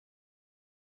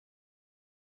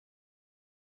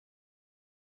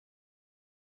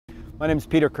My name is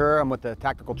Peter Kerr. I'm with the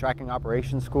Tactical Tracking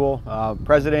Operations School,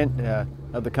 president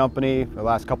of the company for the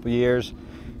last couple of years,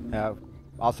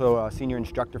 also a senior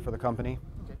instructor for the company.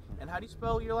 Okay. And how do you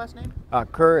spell your last name?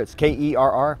 Kerr, it's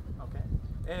K-E-R-R. Okay.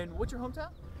 And what's your hometown?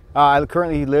 I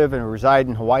currently live and reside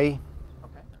in Hawaii.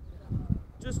 Okay.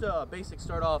 Just a basic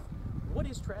start off, what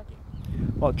is tracking?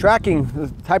 Well, tracking, the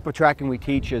type of tracking we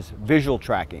teach is visual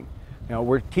tracking. You know,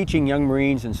 we're teaching young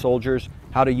Marines and soldiers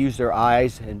how to use their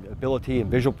eyes and ability and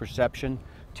visual perception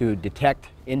to detect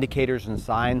indicators and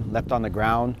signs left on the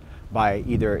ground by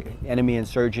either enemy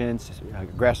insurgents,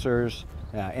 aggressors,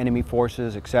 enemy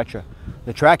forces, etc.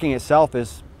 The tracking itself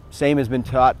is same as been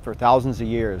taught for thousands of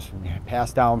years,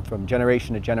 passed down from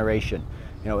generation to generation.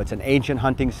 You know, it's an ancient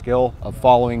hunting skill of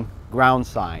following ground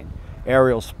sign,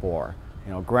 aerial spoor,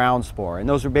 ground spoor, and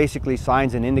those are basically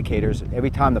signs and indicators. Every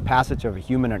time the passage of a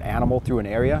human or an animal through an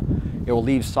area, it will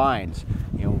leave signs.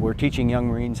 You know, we're teaching young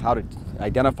Marines how to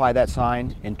identify that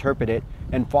sign, interpret it,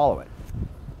 and follow it.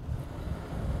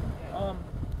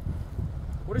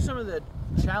 What are some of the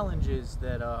challenges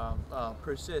that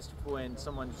persist when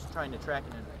someone's trying to track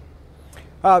an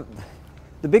enemy?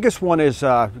 The biggest one is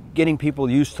getting people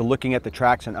used to looking at the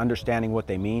tracks and understanding what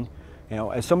they mean. You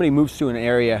know, as somebody moves through an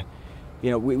area,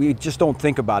 we just don't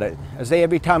think about it.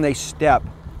 Every time they step,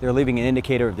 they're leaving an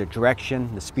indicator of their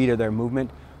direction, the speed of their movement.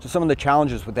 So some of the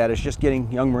challenges with that is just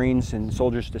getting young Marines and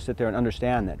soldiers to sit there and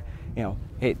understand that,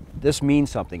 hey, this means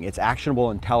something. It's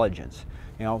actionable intelligence.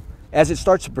 As it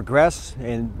starts to progress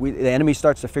and the enemy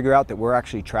starts to figure out that we're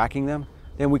actually tracking them,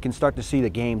 then we can start to see the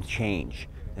game change.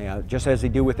 Just as they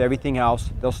do with everything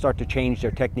else, they'll start to change their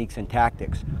techniques and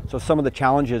tactics. So some of the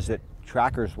challenges that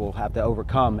trackers will have to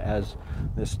overcome as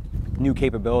this new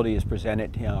capability is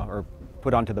presented or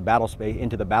put onto the battle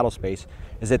space,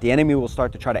 is that the enemy will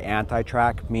start to try to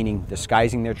anti-track, meaning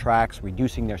disguising their tracks,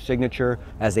 reducing their signature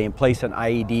as they place an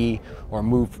IED or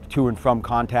move to and from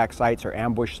contact sites or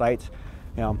ambush sites.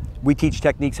 We teach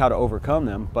techniques how to overcome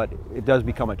them, but it does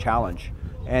become a challenge.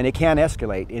 And it can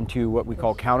escalate into what we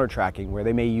call counter-tracking, where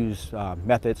they may use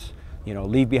methods,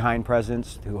 leave behind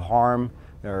presence to harm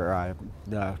or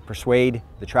persuade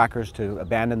the trackers to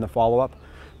abandon the follow-up,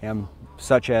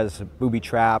 such as booby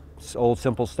traps, old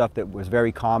simple stuff that was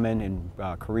very common in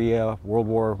Korea, World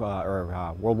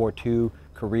War II,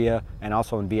 Korea, and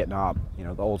also in Vietnam.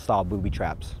 The old style booby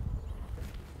traps.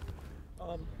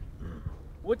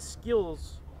 What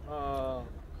skills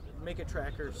make a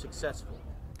tracker successful?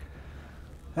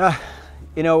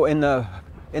 In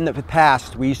the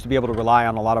past, we used to be able to rely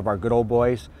on a lot of our good old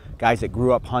boys, guys that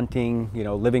grew up hunting,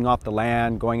 living off the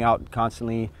land, going out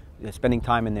constantly, spending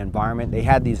time in the environment. They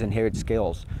had these inherent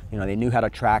skills. They knew how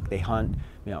to track, they hunt.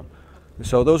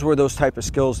 So those were those type of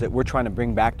skills that we're trying to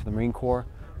bring back to the Marine Corps.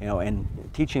 And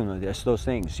teaching them those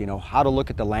things. How to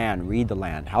look at the land, read the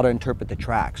land, how to interpret the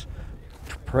tracks,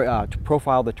 to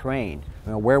profile the terrain.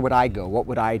 Where would I go? What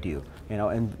would I do?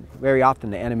 And very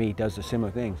often the enemy does the similar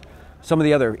things. Some of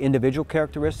the other individual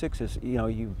characteristics is,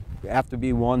 you have to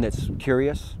be one that's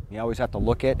curious. You always have to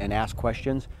look at and ask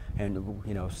questions and,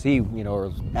 see,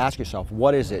 or ask yourself,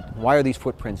 what is it? Why are these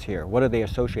footprints here? What are they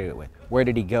associated with? Where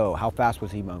did he go? How fast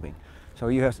was he moving? So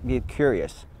you have to be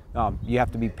curious. You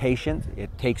have to be patient.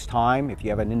 It takes time. If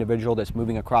you have an individual that's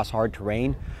moving across hard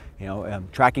terrain,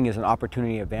 tracking is an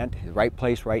opportunity event. Right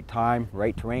place, right time,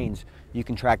 right terrains. You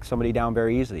can track somebody down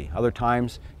very easily. Other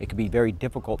times it could be very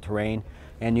difficult terrain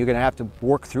and you're going to have to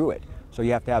work through it. So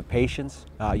you have to have patience.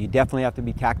 You definitely have to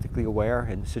be tactically aware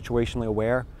and situationally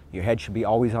aware. Your head should be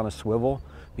always on a swivel,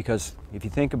 because if you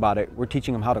think about it, we're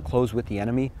teaching them how to close with the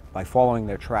enemy by following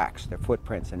their tracks, their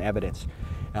footprints and evidence.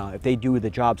 If they do the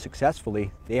job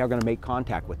successfully, they are going to make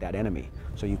contact with that enemy.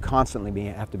 So you constantly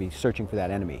have to be searching for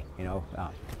that enemy.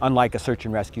 Unlike a search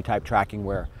and rescue type tracking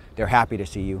where they're happy to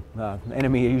see you. The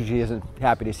enemy usually isn't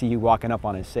happy to see you walking up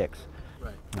on his six.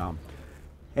 Right.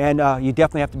 And you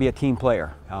definitely have to be a team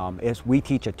player. As we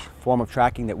teach a form of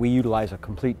tracking that we utilize a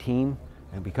complete team,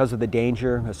 and because of the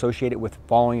danger associated with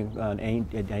following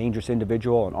a dangerous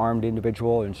individual, an armed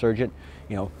individual, insurgent,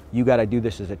 you got to do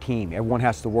this as a team. Everyone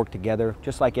has to work together,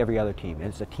 just like every other team.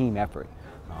 It's a team effort.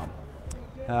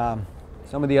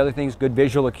 Some of the other things, good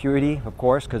visual acuity, of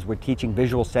course, because we're teaching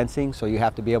visual sensing, so you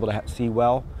have to be able to see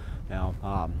well,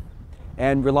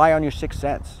 and rely on your sixth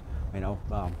sense.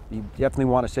 You definitely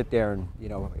want to sit there and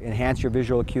enhance your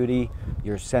visual acuity,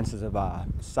 your senses of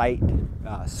sight,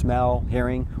 smell,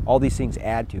 hearing. All these things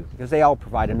add to, because they all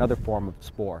provide another form of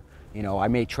spoor. I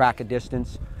may track a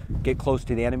distance, get close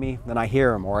to the enemy, then I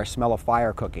hear him or I smell a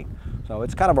fire cooking. So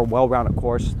it's kind of a well-rounded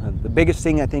course. And the biggest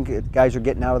thing I think guys are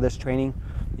getting out of this training,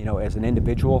 as an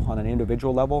individual, on an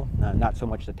individual level, not so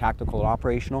much the tactical and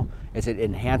operational, as it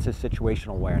enhances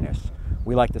situational awareness.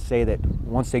 We like to say that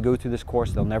once they go through this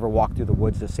course, they'll never walk through the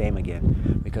woods the same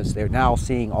again, because they're now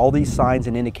seeing all these signs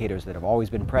and indicators that have always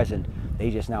been present. They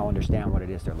just now understand what it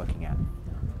is they're looking at.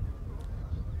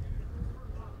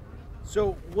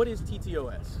 So what is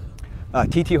TTOS?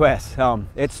 TTOS,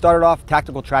 it started off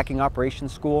Tactical Tracking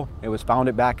Operations School. It was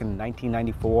founded back in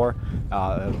 1994.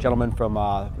 A gentleman from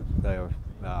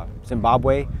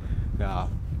Zimbabwe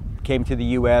came to the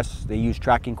U.S. They used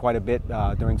tracking quite a bit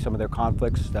during some of their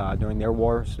conflicts, during their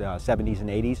wars, 70s and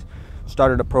 80s.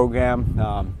 Started a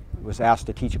program, was asked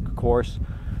to teach a course.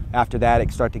 After that,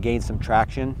 it started to gain some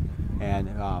traction, and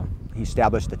he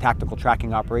established the Tactical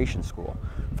Tracking Operations School.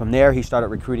 From there, he started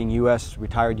recruiting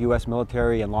retired U.S.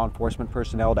 military and law enforcement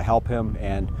personnel to help him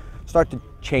and start to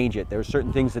change it. There were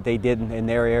certain things that they did in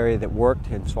their area that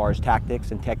worked as far as tactics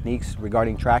and techniques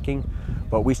regarding tracking,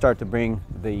 but we started to bring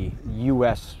the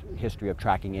U.S. history of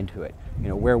tracking into it,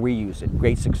 where we use it.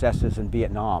 Great successes in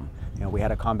Vietnam. We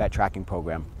had a combat tracking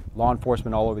program. Law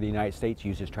enforcement all over the United States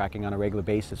uses tracking on a regular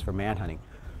basis for manhunting.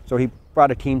 So he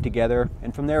brought a team together,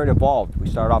 and from there it evolved. We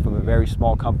started off with a very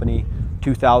small company.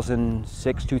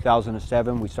 2006,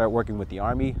 2007, we started working with the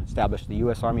Army, established the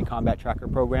U.S. Army Combat Tracker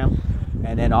Program,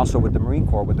 and then also with the Marine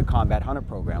Corps with the Combat Hunter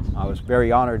Program. I was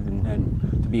very honored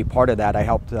and to be a part of that. I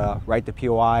helped write the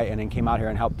POI and then came out here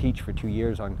and helped teach for 2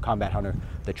 years on Combat Hunter,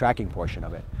 the tracking portion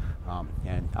of it.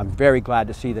 And I'm very glad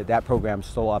to see that that program is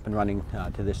still up and running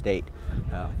to this date.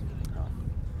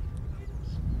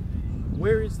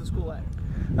 Where is the school at?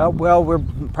 Well, we're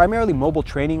primarily mobile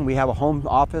training. We have a home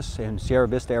office in Sierra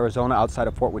Vista, Arizona, outside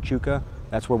of Fort Huachuca.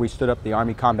 That's where we stood up the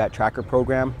Army Combat Tracker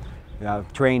Program.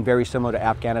 Trained very similar to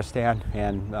Afghanistan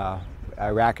and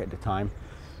Iraq at the time.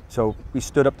 So we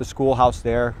stood up the schoolhouse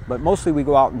there, but mostly we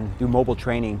go out and do mobile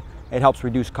training. It helps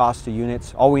reduce costs to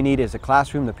units. All we need is a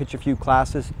classroom to pitch a few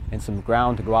classes and some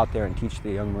ground to go out there and teach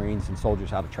the young Marines and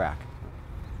soldiers how to track.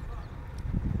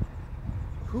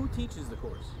 Who teaches the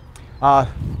course?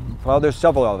 Well, there's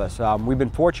several of us. We've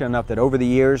been fortunate enough that over the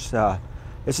years,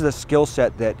 this is a skill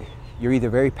set that you're either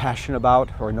very passionate about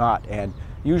or not, and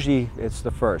usually it's the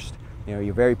first.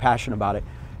 You're very passionate about it.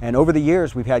 And over the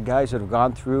years, we've had guys that have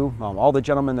gone through, all the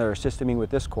gentlemen that are assisting me with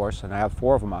this course, and I have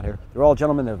 4 of them out here, they're all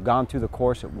gentlemen that have gone through the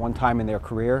course at one time in their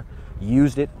career,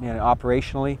 used it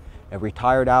operationally, have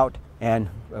retired out, and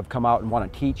have come out and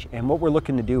want to teach. And what we're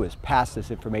looking to do is pass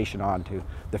this information on to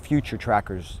the future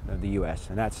trackers of the U.S.,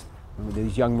 and that's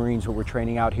these young Marines who we're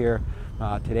training out here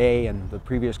today and the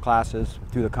previous classes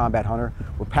through the Combat Hunter.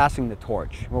 We're passing the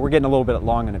torch. Well, we're getting a little bit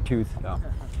long in the tooth.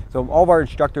 So all of our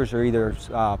instructors are either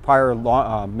prior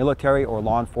military or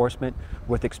law enforcement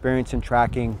with experience in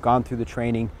tracking, gone through the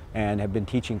training, and have been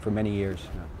teaching for many years.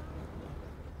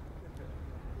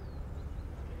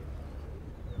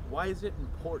 Why is it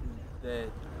important that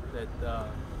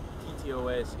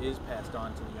TTOS is passed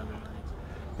on to the younger Marines?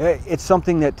 It's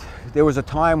something that there was a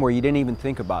time where you didn't even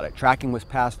think about it. Tracking was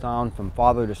passed on from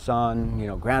father to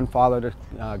son, grandfather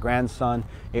to grandson.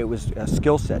 It was a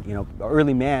skill set. The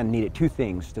early man needed 2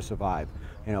 things to survive.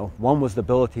 One was the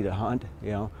ability to hunt.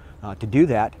 To do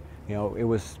that,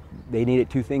 they needed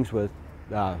 2 things: with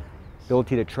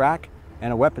ability to track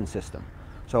and a weapon system.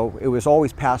 So it was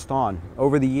always passed on.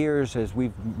 Over the years, as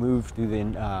we've moved through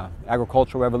the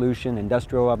agricultural revolution,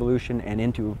 industrial revolution, and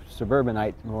into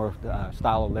suburbanite more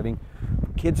style of living,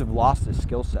 kids have lost this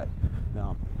skill set.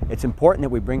 Now, it's important that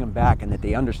we bring them back and that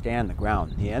they understand the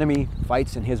ground. The enemy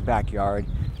fights in his backyard.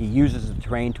 He uses the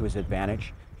terrain to his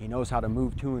advantage. He knows how to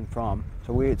move to and from.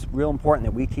 So it's real important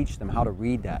that we teach them how to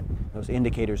read those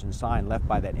indicators and signs left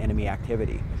by that enemy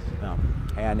activity.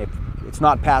 And if it's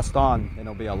not passed on, then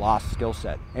it'll be a lost skill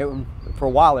set. For a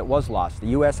while it was lost. The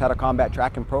U.S. had a combat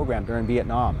tracking program during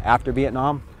Vietnam. After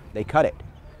Vietnam, they cut it.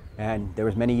 And there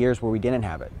was many years where we didn't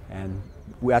have it. And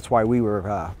that's why we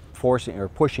were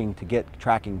pushing to get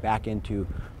tracking back into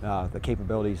the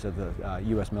capabilities of the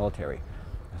U.S. military.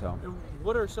 So,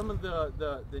 what are some of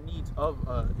the needs of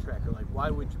a tracker? Like, why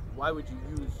would you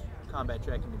use combat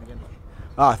tracking to begin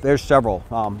with? There's several.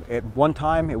 At one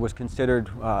time, it was considered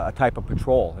a type of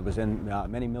patrol. It was in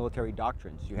many military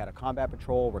doctrines. You had a combat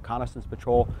patrol, reconnaissance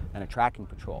patrol, and a tracking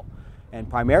patrol. And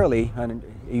primarily,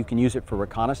 you can use it for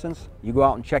reconnaissance. You go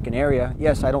out and check an area.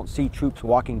 Yes, I don't see troops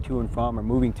walking to and from or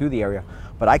moving through the area,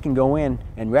 but I can go in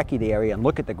and recce the area and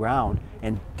look at the ground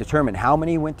and determine how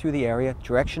many went through the area,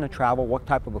 direction of travel, what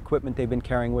type of equipment they've been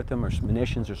carrying with them, or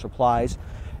munitions or supplies,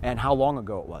 and how long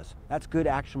ago it was. That's good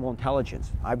actionable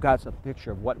intelligence. I've got a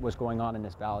picture of what was going on in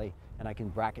this valley, and I can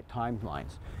bracket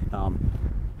timelines.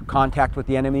 Contact with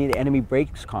the enemy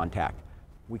breaks contact.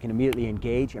 we can immediately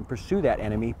engage and pursue that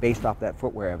enemy based off that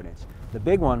footwear evidence. The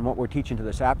big one, what we're teaching to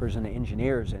the sappers and the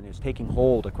engineers, and is taking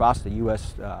hold across the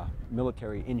U.S.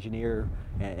 Military engineer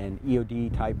and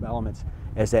EOD type elements,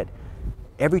 is that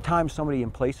every time somebody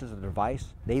emplaces a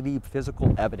device, they leave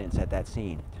physical evidence at that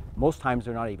scene. Most times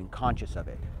they're not even conscious of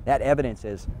it. That evidence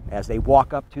is, as they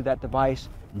walk up to that device,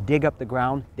 dig up the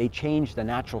ground, they change the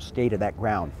natural state of that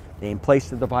ground. They emplace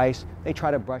the device, they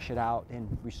try to brush it out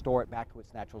and restore it back to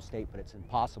its natural state, but it's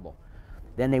impossible.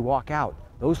 Then they walk out.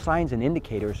 Those signs and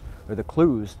indicators are the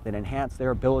clues that enhance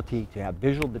their ability to have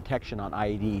visual detection on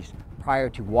IEDs prior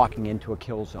to walking into a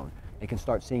kill zone. They can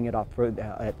start seeing it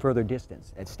at further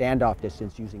distance, at standoff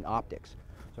distance using optics.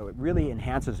 So it really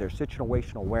enhances their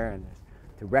situational awareness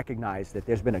to recognize that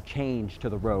there's been a change to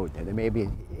the road, that there may be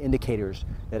indicators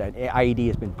that an IED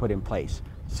has been put in place.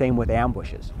 Same with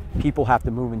ambushes. People have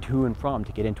to move to and from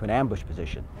to get into an ambush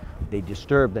position. They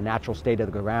disturb the natural state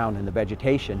of the ground and the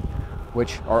vegetation,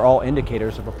 which are all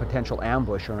indicators of a potential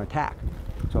ambush or an attack.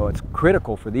 So it's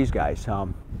critical for these guys.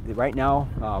 Right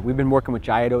now, we've been working with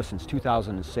TTOS since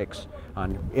 2006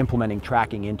 on implementing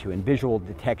tracking into and visual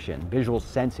detection, visual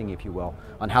sensing, if you will,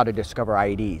 on how to discover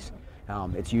IEDs.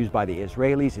 It's used by the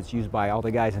Israelis, it's used by all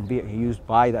the guys used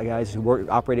by the guys who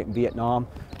operated in Vietnam.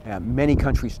 Many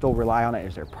countries still rely on it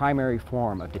as their primary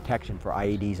form of detection for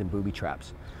IEDs and booby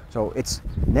traps. So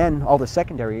then all the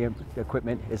secondary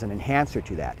equipment is an enhancer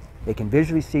to that. They can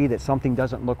visually see that something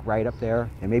doesn't look right up there,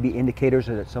 and maybe indicators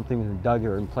that something has been dug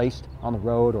or placed on the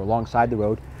road or alongside the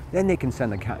road. Then they can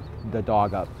send the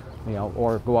dog up,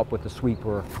 or go up with the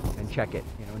sweeper and check it,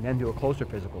 and then do a closer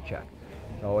physical check.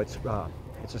 So it's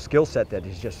a skill set that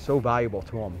is just so valuable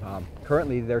to them.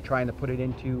 Currently, they're trying to put it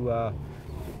into,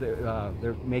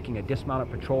 they're making a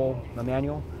dismounted patrol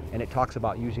manual, and it talks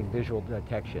about using visual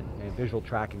detection and visual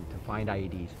tracking to find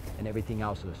IEDs, and everything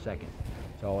else is a second.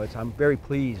 So I'm very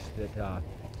pleased that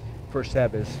First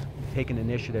Seb has taken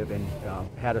initiative and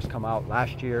had us come out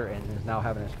last year, and is now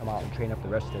having us come out and train up the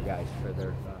rest of their guys for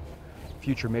their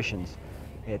future missions.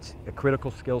 It's a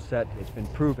critical skill set. It's been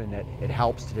proven that it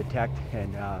helps to detect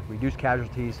and reduce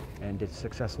casualties and to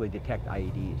successfully detect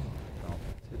IEDs. So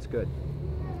it's good.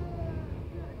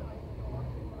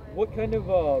 What kind of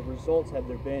results have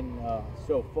there been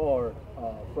so far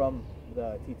from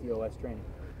the TTOS training?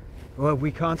 Well,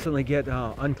 we constantly get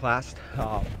unclassed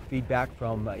feedback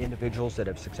from individuals that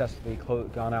have successfully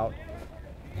gone out,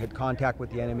 had contact with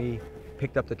the enemy,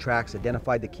 picked up the tracks,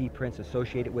 identified the key prints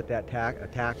associated with that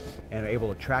attack, and are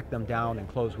able to track them down and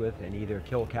close with and either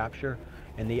kill or capture.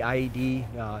 In the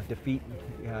IED defeat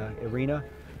arena,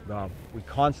 we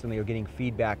constantly are getting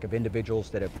feedback of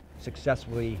individuals that have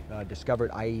successfully discovered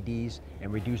IEDs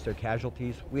and reduced their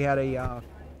casualties. We had a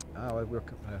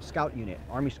scout unit,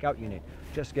 Army Scout unit,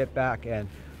 just get back, and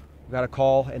we got a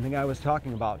call, and the guy was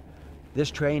talking about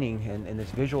this training and this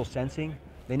visual sensing.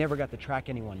 They never got to track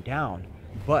anyone down,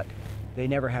 but they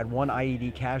never had one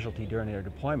IED casualty during their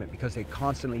deployment because they're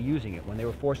constantly using it. When they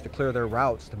were forced to clear their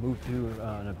routes to move to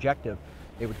an objective,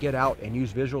 they would get out and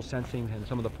use visual sensing and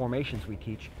some of the formations we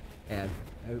teach. And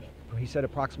he said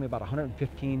approximately about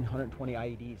 115, 120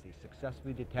 IEDs they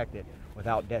successfully detected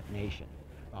without detonation.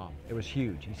 It was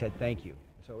huge. He said thank you.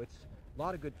 So it's a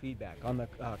lot of good feedback. On the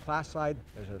class side,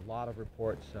 there's a lot of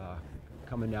reports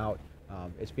coming out.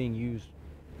 It's being used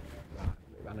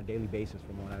on a daily basis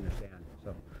from what I understand.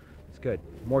 So it's good.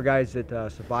 More guys that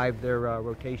survive their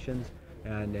rotations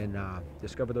and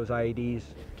discover those IEDs,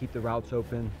 keep the routes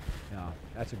open.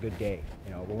 That's a good day.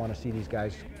 We want to see these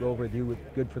guys go over, do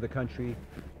good for the country,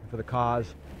 for the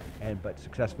cause, but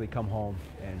successfully come home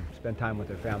and spend time with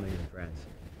their families and friends.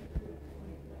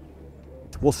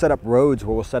 We'll set up roads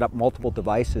where we'll set up multiple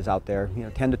devices out there,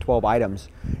 10 to 12 items,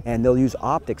 and they'll use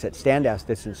optics at standoff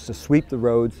distance to sweep the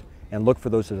roads and look for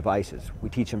those devices. We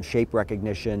teach them shape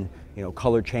recognition,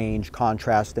 color change,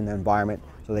 contrast in the environment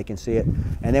so they can see it.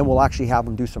 And then we'll actually have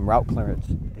them do some route clearance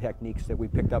techniques that we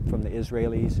picked up from the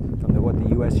Israelis, from what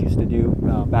the US used to do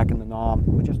back in the NOM,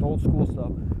 with just old school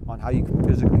stuff on how you can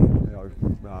physically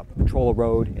patrol a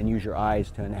road and use your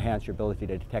eyes to enhance your ability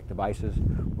to detect devices,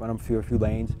 run them through a few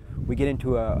lanes. We get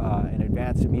into an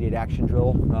advanced immediate action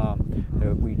drill.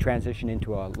 We transition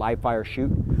into a live fire shoot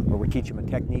where we teach them a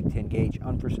technique to engage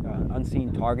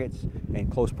unseen targets in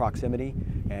close proximity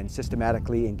and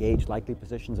systematically engage likely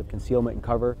positions of concealment and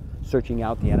cover, searching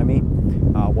out the enemy.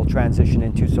 We'll transition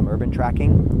into some urban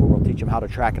tracking where we'll teach them how to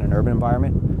track in an urban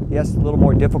environment. Yes, a little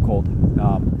more difficult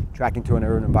tracking through an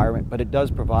urban environment, but it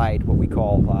does provide what we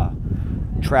call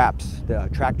traps, the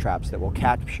track traps that will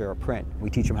capture a print. We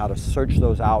teach them how to search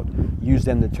those out, use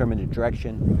them to determine the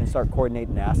direction, and start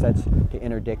coordinating assets to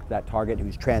interdict that target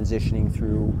who's transitioning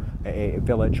through a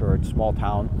village or a small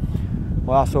town.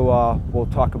 We'll also we'll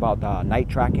talk about night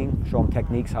tracking, show them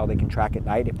techniques how they can track at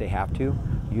night if they have to,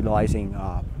 utilizing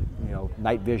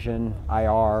night vision,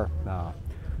 IR,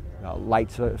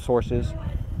 light sources.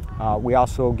 We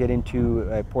also get into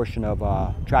a portion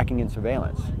of tracking and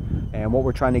surveillance. And what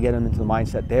we're trying to get them into the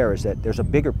mindset there is that there's a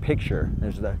bigger picture.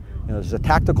 There's a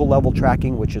tactical level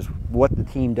tracking, which is what the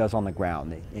team does on the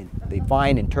ground. They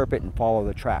find, interpret, and follow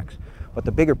the tracks. But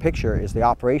the bigger picture is the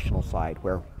operational side,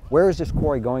 where is this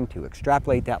quarry going to?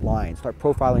 Extrapolate that line, start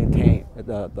profiling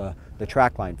the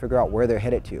track line, figure out where they're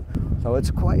headed to. So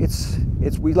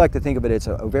we like to think of it as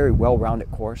a very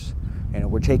well-rounded course. And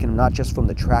we're taking them not just from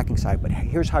the tracking side, but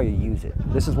here's how you use it.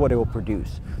 This is what it will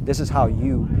produce. This is how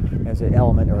you, as an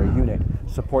element or a unit,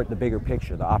 support the bigger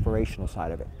picture, the operational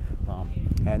side of it.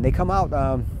 And they come out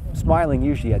smiling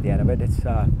usually at the end of it. It's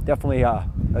definitely a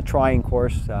trying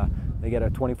course. They get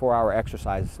a 24-hour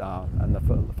exercise on the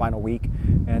final week,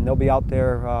 and they'll be out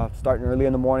there starting early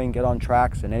in the morning, get on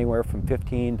tracks, and anywhere from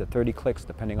 15 to 30 clicks,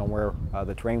 depending on where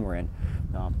the terrain we're in.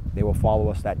 They will follow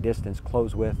us that distance,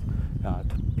 close with,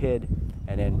 PID,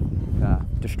 and then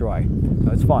destroy.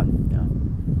 So it's fun.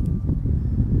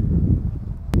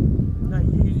 Now,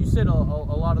 you said a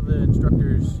lot of the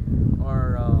instructors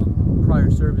are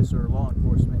prior service or law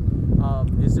enforcement.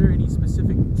 Is there any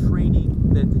specific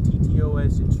training that the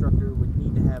TTOS instructor would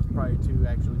need to have prior to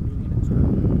actually being an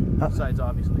instructor, besides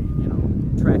obviously,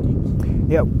 tracking?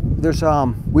 Yeah, there's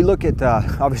we look at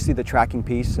obviously the tracking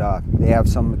piece. They have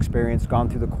some experience, gone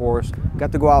through the course,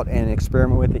 got to go out and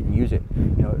experiment with it and use it.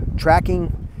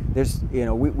 Tracking.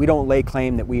 We don't lay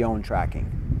claim that we own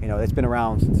tracking. It's been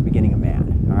around since the beginning of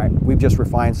man. All right, we've just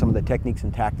refined some of the techniques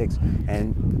and tactics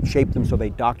and shaped them so they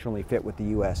doctrinally fit with the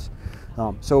U.S.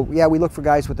 So yeah, we look for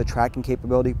guys with the tracking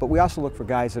capability, but we also look for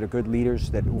guys that are good leaders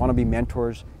that want to be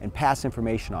mentors and pass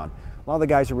information on. A lot of the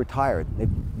guys are retired.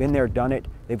 They've been there, done it.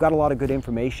 They've got a lot of good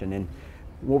information, and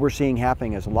what we're seeing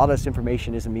happening is a lot of this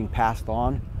information isn't being passed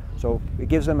on. So it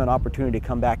gives them an opportunity to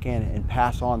come back in and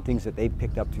pass on things that they've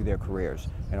picked up through their careers.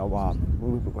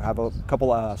 We have a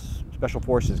couple of Special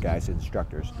Forces guys,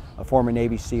 instructors, a former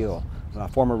Navy SEAL, a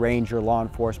former Ranger, law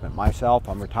enforcement. Myself,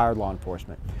 I'm retired law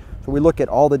enforcement. So we look at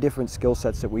all the different skill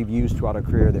sets that we've used throughout our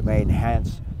career that may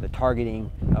enhance the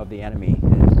targeting of the enemy,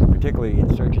 and particularly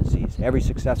insurgencies. Every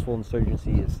successful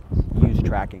insurgency has used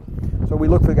tracking. So we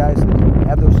look for guys that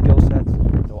have those skill sets,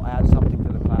 they'll add something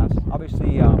to the class.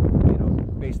 Obviously,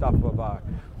 based off of,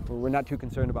 we're not too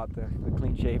concerned about the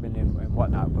clean shaven and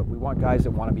whatnot, but we want guys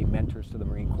that want to be mentors to the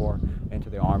Marine Corps and to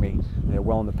the Army. They're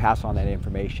willing to pass on that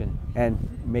information and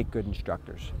make good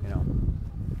instructors.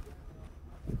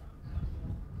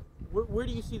 Where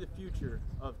do you see the future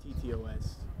of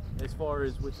TTOS as far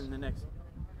as within the next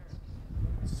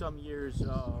some years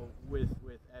with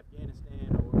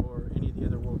Afghanistan or any of the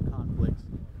other world conflicts?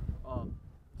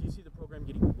 Do you see the program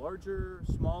getting larger,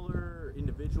 smaller,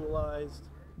 individualized?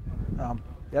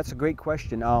 That's a great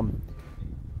question.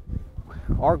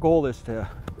 Our goal is to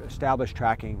establish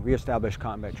tracking, reestablish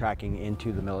combat tracking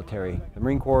into the military. The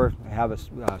Marine Corps have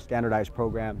a standardized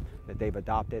program that they've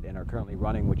adopted and are currently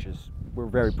running, which is, we're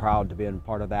very proud to be a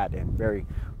part of that and very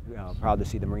proud to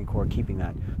see the Marine Corps keeping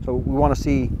that. So we want to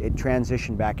see it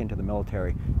transition back into the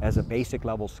military as a basic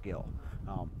level skill.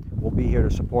 We'll be here to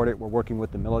support it. We're working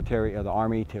with the military or the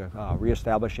Army to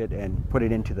reestablish it and put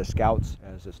it into the Scouts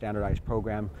as a standardized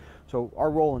program. So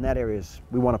our role in that area is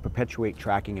we want to perpetuate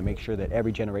tracking and make sure that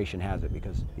every generation has it,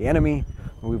 because the enemy,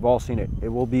 we've all seen it, it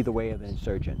will be the way of the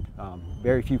insurgent.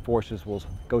 Very few forces will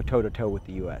go toe-to-toe with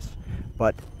the U.S.,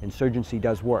 but insurgency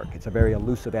does work. It's a very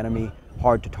elusive enemy,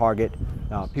 hard to target.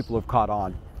 People have caught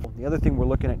on. The other thing we're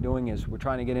looking at doing is we're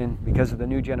trying to get in, because of the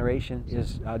new generation,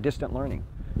 is distant learning,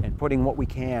 and putting what we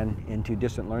can into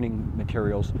distant learning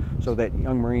materials so that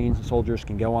young Marines and soldiers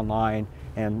can go online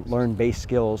and learn base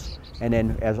skills, and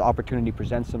then as opportunity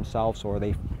presents themselves or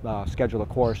they schedule a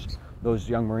course, those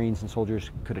young Marines and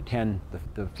soldiers could attend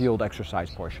the field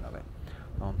exercise portion of it.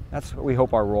 That's what we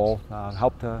hope our role,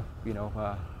 help to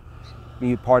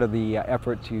be part of the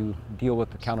effort to deal with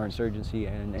the counterinsurgency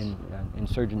and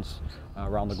insurgents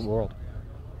around the world.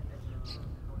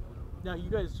 Now,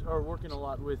 you guys are working a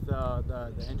lot with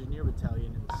the Engineer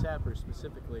Battalion and the Sappers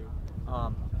specifically.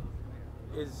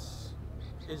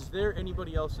 Is there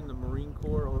anybody else in the Marine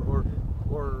Corps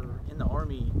or in the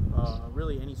Army,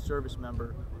 really any service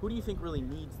member, who do you think really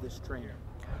needs this training?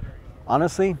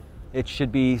 Honestly, it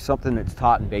should be something that's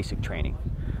taught in basic training.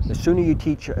 The sooner you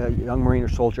teach a young Marine or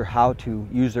soldier how to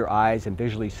use their eyes and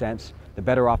visually sense, the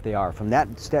better off they are. From that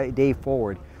day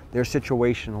forward, their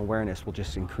situational awareness will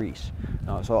just increase.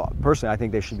 So personally, I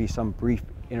think there should be some brief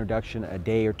introduction, a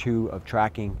day or two of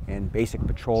tracking and basic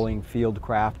patrolling, field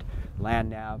craft, land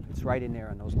nav. It's right in there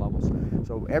on those levels.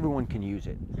 So everyone can use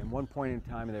it. At one point in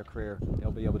time in their career, they'll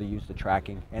be able to use the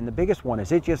tracking. And the biggest one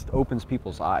is it just opens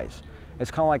people's eyes. It's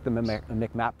kind of like the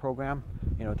McMap program,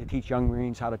 you know, to teach young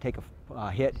Marines how to take a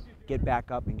hit, get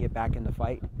back up and get back in the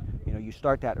fight. You know, you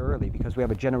start that early because we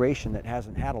have a generation that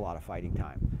hasn't had a lot of fighting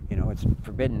time. You know, it's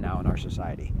forbidden now in our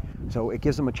society. So it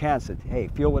gives them a chance that, hey,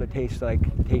 feel what it tastes like,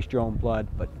 taste your own blood,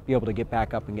 but be able to get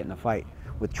back up and get in the fight.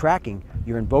 With tracking,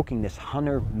 you're invoking this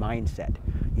hunter mindset.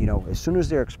 You know, as soon as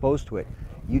they're exposed to it,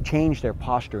 you change their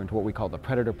posture into what we call the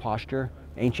predator posture,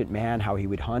 ancient man, how he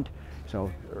would hunt.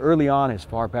 So early on is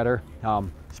far better.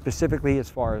 Specifically as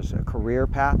far as a career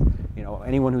path, you know,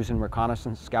 anyone who's in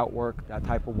reconnaissance, scout work, that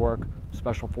type of work,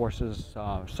 special forces,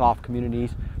 soft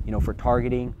communities, you know, for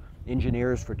targeting,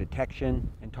 engineers for detection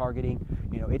and targeting,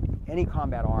 you know, any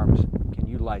combat arms can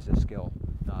utilize this skill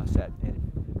set. And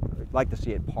I'd like to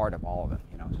see it part of all of it,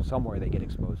 you know, so somewhere they get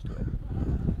exposed to it.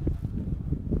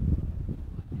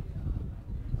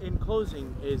 In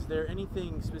closing, is there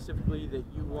anything specifically that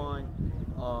you want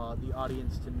the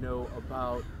audience to know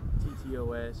about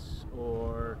TTOS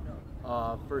or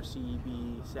first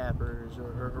CEB, sappers,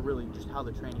 or really just how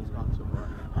the training's gone so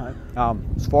far?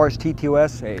 As far as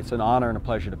TTOS, hey, it's an honor and a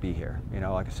pleasure to be here. You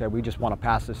know, like I said, we just want to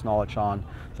pass this knowledge on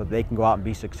so that they can go out and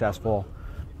be successful,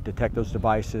 detect those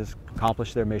devices,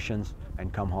 accomplish their missions,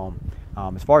 and come home.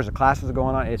 As far as the classes are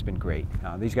going on, it's been great.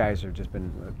 These guys have just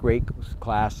been a great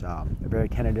class. They're very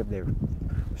tentative. They're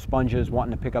sponges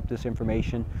wanting to pick up this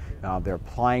information. They're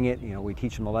applying it. You know, we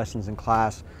teach them the lessons in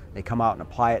class. They come out and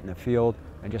apply it in the field,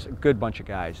 and just a good bunch of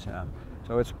guys.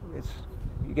 So it's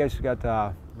you guys got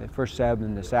the first SEB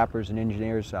and the sappers and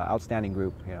engineers, outstanding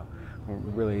group. You know, we're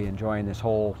really enjoying this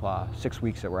whole 6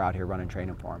 weeks that we're out here running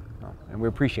training for them, and we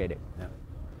appreciate it. Yeah.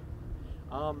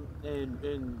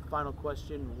 And final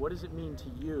question, what does it mean to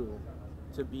you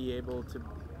to be able to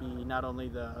be not only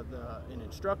an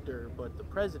instructor, but the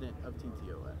president of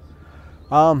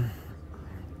TTOS?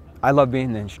 I love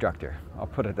being the instructor, I'll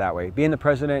put it that way. Being the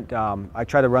president, I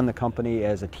try to run the company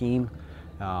as a team.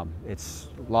 It's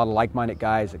a lot of like-minded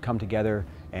guys that come together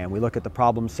and we look at the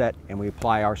problem set and we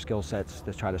apply our skill sets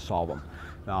to try to solve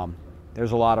them.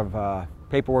 There's a lot of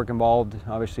paperwork involved,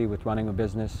 obviously, with running a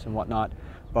business and whatnot.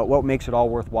 But what makes it all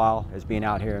worthwhile is being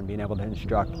out here and being able to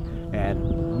instruct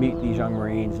and meet these young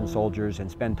Marines and soldiers and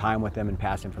spend time with them and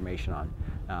pass information on.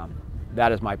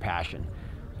 That is my passion.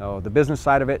 So the business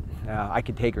side of it, I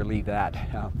could take or leave that.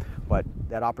 But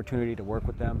that opportunity to work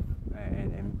with them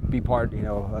and be part, you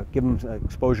know, give them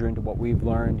exposure into what we've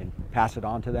learned and pass it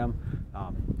on to them,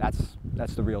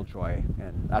 that's the real joy,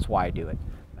 and that's why I do it.